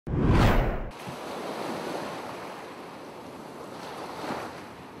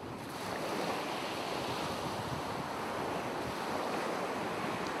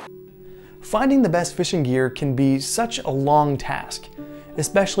Finding the best fishing gear can be such a long task,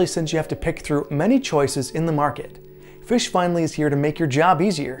 especially since you have to pick through many choices in the market. Fish Finally is here to make your job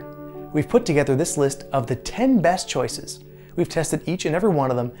easier. We've put together this list of the 10 best choices. We've tested each and every one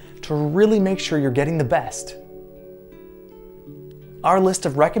of them to really make sure you're getting the best. Our list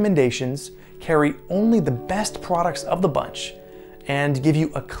of recommendations carry only the best products of the bunch and give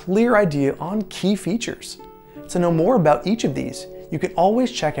you a clear idea on key features. To know more about each of these, you can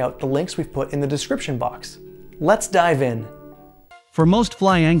always check out the links we've put in the description box. Let's dive in. For most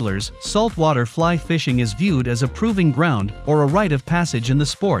fly anglers, saltwater fly fishing is viewed as a proving ground or a rite of passage in the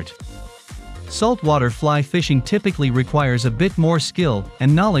sport. Saltwater fly fishing typically requires a bit more skill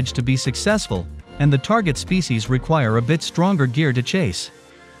and knowledge to be successful, and the target species require a bit stronger gear to chase.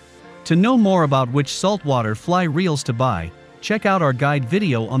 To know more about which saltwater fly reels to buy, check out our guide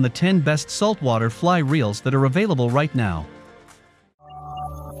video on the 10 best saltwater fly reels that are available right now.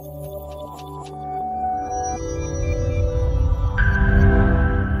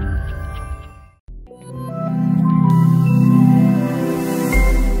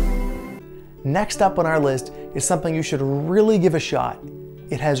 Next up on our list is something you should really give a shot.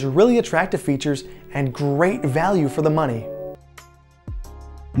 It has really attractive features and great value for the money.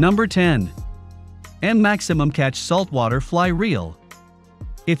 Number 10. Maximumcatch Saltwater Fly Reel.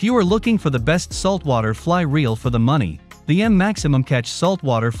 If you are looking for the best saltwater fly reel for the money, the Maximumcatch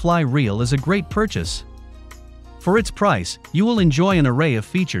Saltwater Fly Reel is a great purchase. For its price, you will enjoy an array of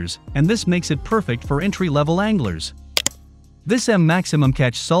features, and this makes it perfect for entry-level anglers. This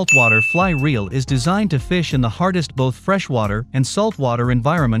Maximumcatch Saltwater Fly Reel is designed to fish in the hardest both freshwater and saltwater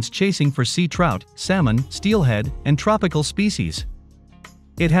environments, chasing for sea trout, salmon, steelhead, and tropical species.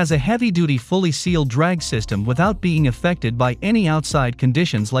 It has a heavy-duty fully sealed drag system without being affected by any outside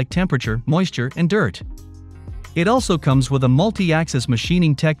conditions like temperature, moisture, and dirt. It also comes with a multi-axis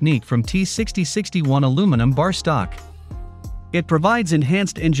machining technique from T6061 aluminum bar stock. It provides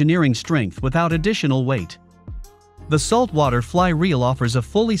enhanced engineering strength without additional weight. The saltwater fly reel offers a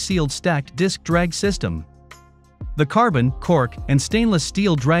fully sealed stacked disc drag system. The carbon, cork, and stainless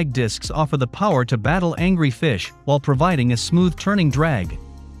steel drag discs offer the power to battle angry fish while providing a smooth turning drag.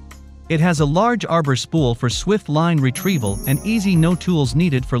 It has a large arbor spool for swift line retrieval and easy no tools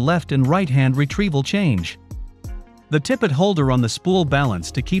needed for left and right hand retrieval change. The tippet holder on the spool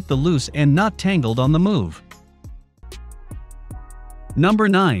balanced to keep the loose end not tangled on the move. Number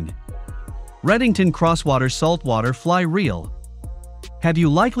 9. Redington Crosswater Saltwater Fly Reel. Have you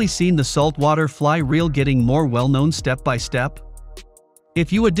likely seen the saltwater fly reel getting more well-known step by step?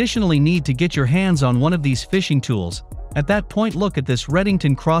 If you additionally need to get your hands on one of these fishing tools, at that point look at this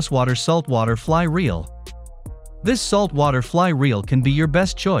Redington Crosswater Saltwater Fly Reel. This saltwater fly reel can be your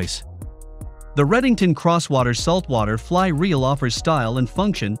best choice. The Redington Crosswater Saltwater Fly Reel offers style and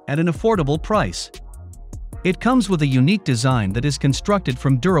function at an affordable price. It comes with a unique design that is constructed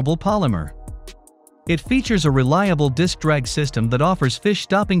from durable polymer. It features a reliable disc drag system that offers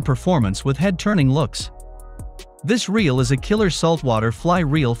fish-stopping performance with head-turning looks. This reel is a killer saltwater fly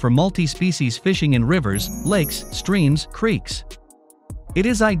reel for multi-species fishing in rivers, lakes, streams, creeks. It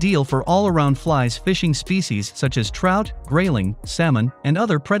is ideal for all-around flies fishing species such as trout, grayling, salmon, and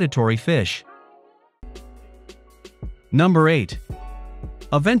other predatory fish. Number 8.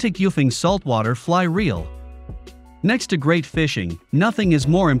 Aventik Eupheng Saltwater Fly Reel. Next to great fishing, nothing is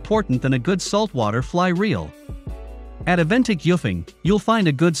more important than a good saltwater fly reel. At Aventik Eupheng, you'll find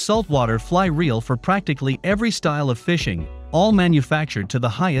a good saltwater fly reel for practically every style of fishing, all manufactured to the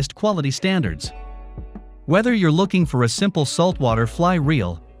highest quality standards. Whether you're looking for a simple saltwater fly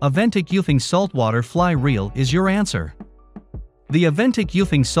reel, Aventik Eupheng Saltwater Fly Reel is your answer. The Aventik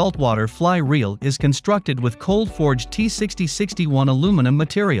Eupheng Saltwater Fly Reel is constructed with cold-forged T6061 aluminum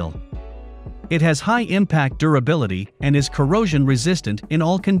material. It has high impact durability and is corrosion resistant in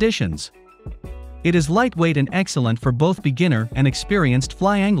all conditions. It is lightweight and excellent for both beginner and experienced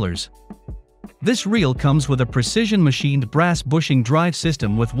fly anglers. This reel comes with a precision machined brass bushing drive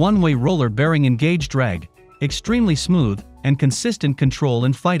system with one-way roller bearing and gauge drag, extremely smooth, and consistent control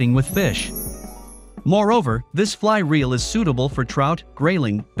in fighting with fish. Moreover, this fly reel is suitable for trout,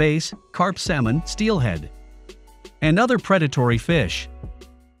 grayling, bass, carp, salmon, steelhead, and other predatory fish.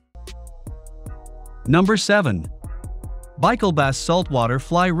 Number 7. Baikalbass Saltwater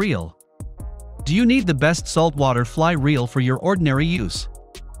Fly Reel. Do you need the best saltwater fly reel for your ordinary use?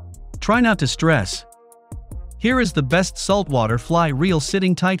 Try not to stress. Here is the best saltwater fly reel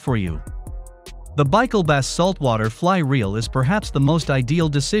sitting tight for you. The Baikalbass Saltwater Fly Reel is perhaps the most ideal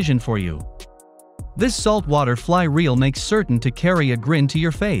decision for you. This saltwater fly reel makes certain to carry a grin to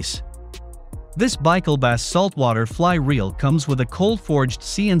your face. This Baikalbass saltwater fly reel comes with a cold-forged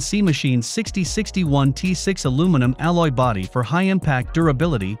CNC machined 6061 T6 aluminum alloy body for high-impact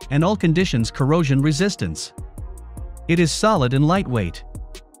durability and all conditions corrosion resistance. It is solid and lightweight.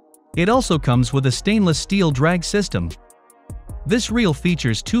 It also comes with a stainless steel drag system. This reel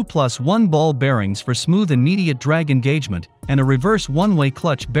features 2+1 ball bearings for smooth immediate drag engagement and a reverse one-way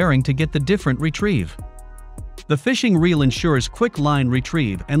clutch bearing to get the different retrieve. The fishing reel ensures quick line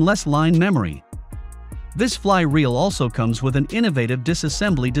retrieve and less line memory. This fly reel also comes with an innovative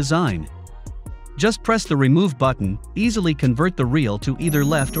disassembly design. Just press the remove button, easily convert the reel to either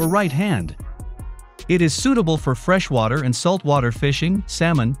left or right hand. It is suitable for freshwater and saltwater fishing,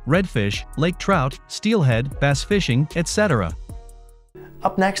 salmon, redfish, lake trout, steelhead, bass fishing, etc.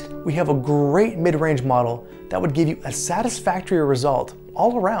 Up next, we have a great mid-range model that would give you a satisfactory result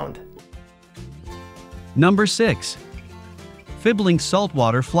all around. Number 6. Eupheng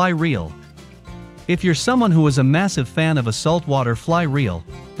Saltwater Fly Reel. If you're someone who is a massive fan of a saltwater fly reel,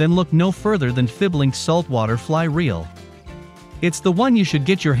 then look no further than Eupheng Saltwater Fly Reel. It's the one you should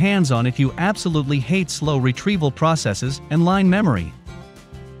get your hands on if you absolutely hate slow retrieval processes and line memory.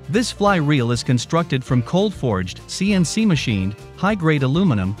 This fly reel is constructed from cold-forged, CNC machined, high-grade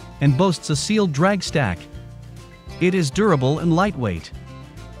aluminum, and boasts a sealed drag stack. It is durable and lightweight.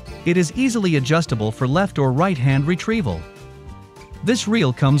 It is easily adjustable for left or right hand retrieval. This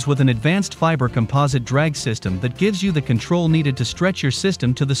reel comes with an advanced fiber composite drag system that gives you the control needed to stretch your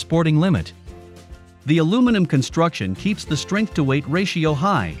system to the sporting limit. The aluminum construction keeps the strength-to-weight ratio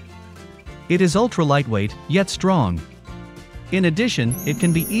high. It is ultra-lightweight, yet strong. In addition, it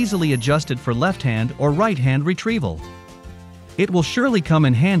can be easily adjusted for left-hand or right-hand retrieval. It will surely come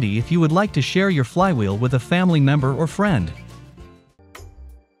in handy if you would like to share your flywheel with a family member or friend.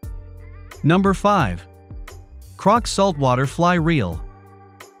 Number 5. Croc Saltwater Fly Reel.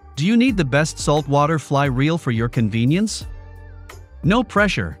 Do you need the best saltwater fly reel for your convenience? No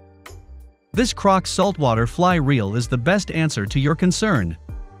pressure. This Croc Saltwater Fly Reel is the best answer to your concern.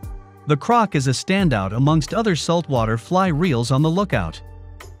 The Croc is a standout amongst other saltwater fly reels on the lookout.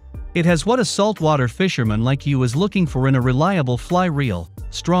 It has what a saltwater fisherman like you is looking for in a reliable fly reel: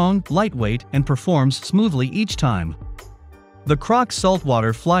 strong, lightweight, and performs smoothly each time. The Croc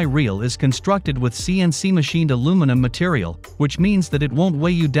Saltwater Fly Reel is constructed with CNC machined aluminum material, which means that it won't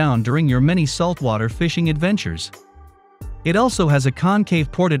weigh you down during your many saltwater fishing adventures. It also has a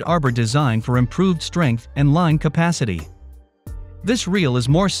concave ported arbor design for improved strength and line capacity. This reel is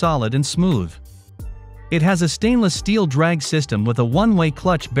more solid and smooth. It has a stainless steel drag system with a one-way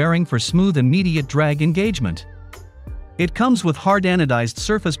clutch bearing for smooth immediate drag engagement. It comes with hard anodized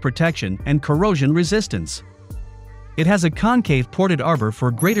surface protection and corrosion resistance. It has a concave ported arbor for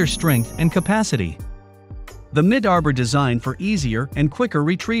greater strength and capacity. The mid-arbor design for easier and quicker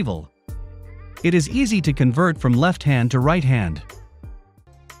retrieval. It is easy to convert from left hand to right hand.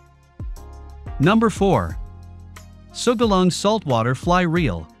 Number 4. Eupheng Saltwater Fly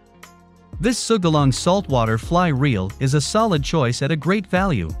Reel. This Eupheng Saltwater Fly Reel is a solid choice at a great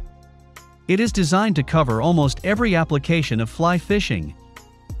value. It is designed to cover almost every application of fly fishing.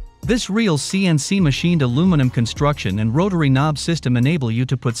 This reel's CNC machined aluminum construction and rotary knob system enable you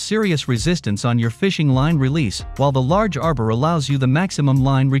to put serious resistance on your fishing line release, while the large arbor allows you the maximum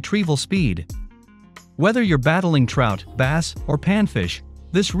line retrieval speed. Whether you're battling trout, bass, or panfish,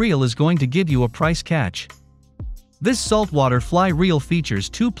 this reel is going to give you a price catch. This saltwater fly reel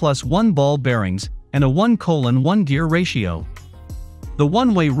features 2+1 ball bearings and a 1:1 gear ratio. The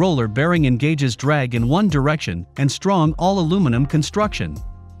one-way roller bearing engages drag in one direction and strong all-aluminum construction.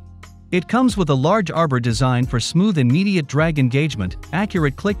 It comes with a large arbor design for smooth immediate drag engagement,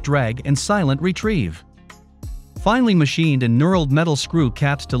 accurate click drag and silent retrieve. Finely machined and knurled metal screw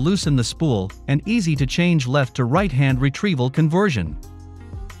caps to loosen the spool, and easy to change left to right hand retrieval conversion.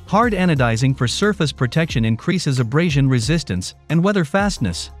 Hard anodizing for surface protection increases abrasion resistance and weather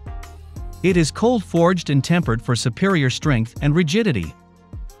fastness. It is cold forged and tempered for superior strength and rigidity.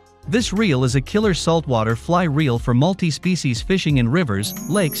 This reel is a killer saltwater fly reel for multi-species fishing in rivers,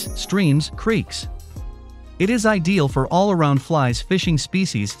 lakes, streams, creeks. It is ideal for all-around flies fishing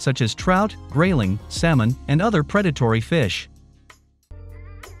species such as trout, grayling, salmon, and other predatory fish.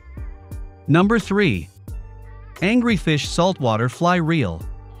 Number 3. Angry Fish Saltwater Fly Reel.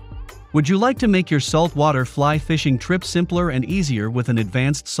 Would you like to make your saltwater fly fishing trip simpler and easier with an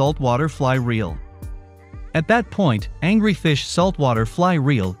advanced saltwater fly reel? At that point, Angry Fish Saltwater Fly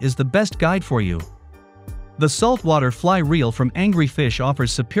Reel is the best guide for you. The saltwater fly reel from Angry Fish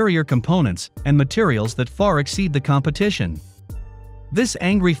offers superior components and materials that far exceed the competition. This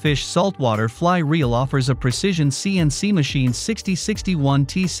Angry Fish Saltwater Fly Reel offers a precision CNC machined 6061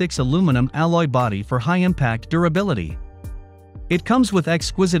 T6 aluminum alloy body for high-impact durability. It comes with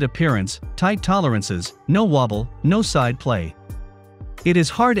exquisite appearance, tight tolerances, no wobble, no side play. It is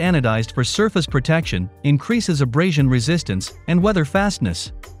hard anodized for surface protection, increases abrasion resistance, and weather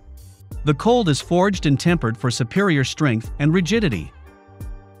fastness. The cold is forged and tempered for superior strength and rigidity.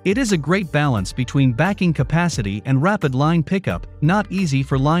 It is a great balance between backing capacity and rapid line pickup, not easy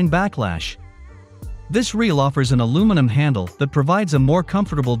for line backlash. This reel offers an aluminum handle that provides a more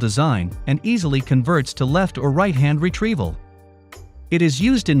comfortable design and easily converts to left or right-hand retrieval. It is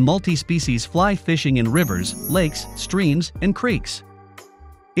used in multi-species fly fishing in rivers, lakes, streams, and creeks.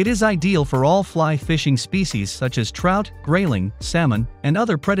 It is ideal for all fly fishing species such as trout, grayling, salmon, and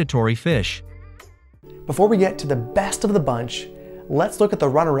other predatory fish. Before we get to the best of the bunch, let's look at the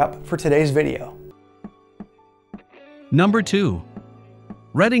runner-up for today's video. Number 2.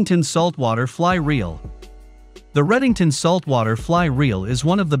 Redington Saltwater Fly Reel. The Redington Saltwater Fly Reel is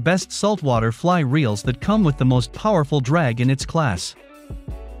one of the best saltwater fly reels that come with the most powerful drag in its class.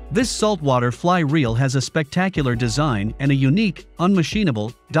 This saltwater fly reel has a spectacular design and a unique,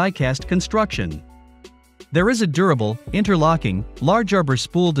 unmachinable, die-cast construction. There is a durable, interlocking, large arbor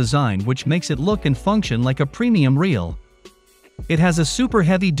spool design which makes it look and function like a premium reel. It has a super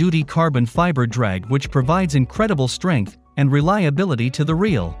heavy-duty carbon fiber drag which provides incredible strength and reliability to the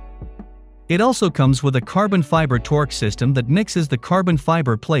reel. It also comes with a carbon fiber torque system that mixes the carbon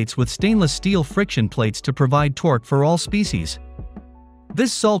fiber plates with stainless steel friction plates to provide torque for all species.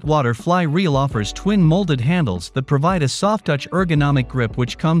 This saltwater fly reel offers twin molded handles that provide a soft-touch ergonomic grip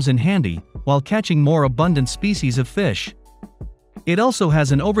which comes in handy while catching more abundant species of fish. It also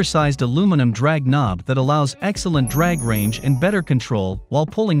has an oversized aluminum drag knob that allows excellent drag range and better control while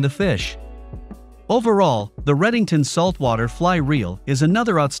pulling the fish. Overall, the Redington Saltwater Fly Reel is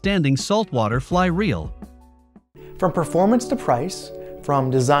another outstanding saltwater fly reel. From performance to price, from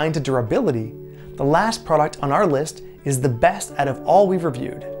design to durability, the last product on our list is the best out of all we've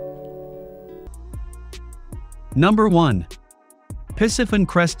reviewed. Number 1. Eupheng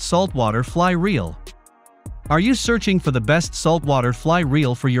Crest Saltwater Fly Reel. Are you searching for the best saltwater fly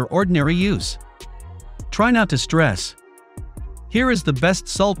reel for your ordinary use? Try not to stress. Here is the best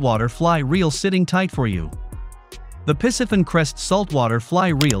saltwater fly reel sitting tight for you. The Eupheng Crest Saltwater Fly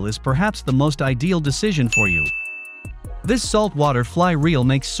Reel is perhaps the most ideal decision for you. This saltwater fly reel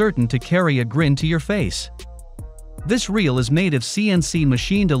makes certain to carry a grin to your face. This reel is made of CNC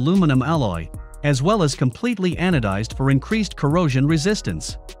machined aluminum alloy, as well as completely anodized for increased corrosion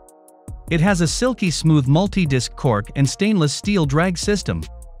resistance. It has a silky smooth multi-disc cork and stainless steel drag system,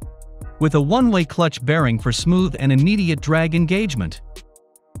 with a one-way clutch bearing for smooth and immediate drag engagement.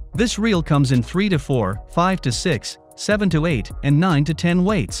 This reel comes in 3 to 4, 5 to 6, 7 to 8, and 9 to 10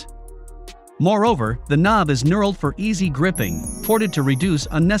 weights. Moreover, the knob is knurled for easy gripping, ported to reduce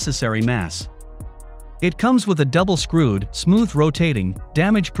unnecessary mass. It comes with a double-screwed, smooth rotating,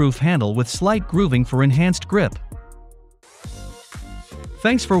 damage-proof handle with slight grooving for enhanced grip.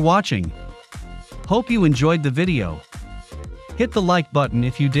 Thanks for watching. Hope you enjoyed the video. Hit the like button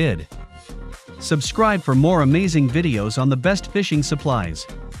if you did. Subscribe for more amazing videos on the best fishing supplies.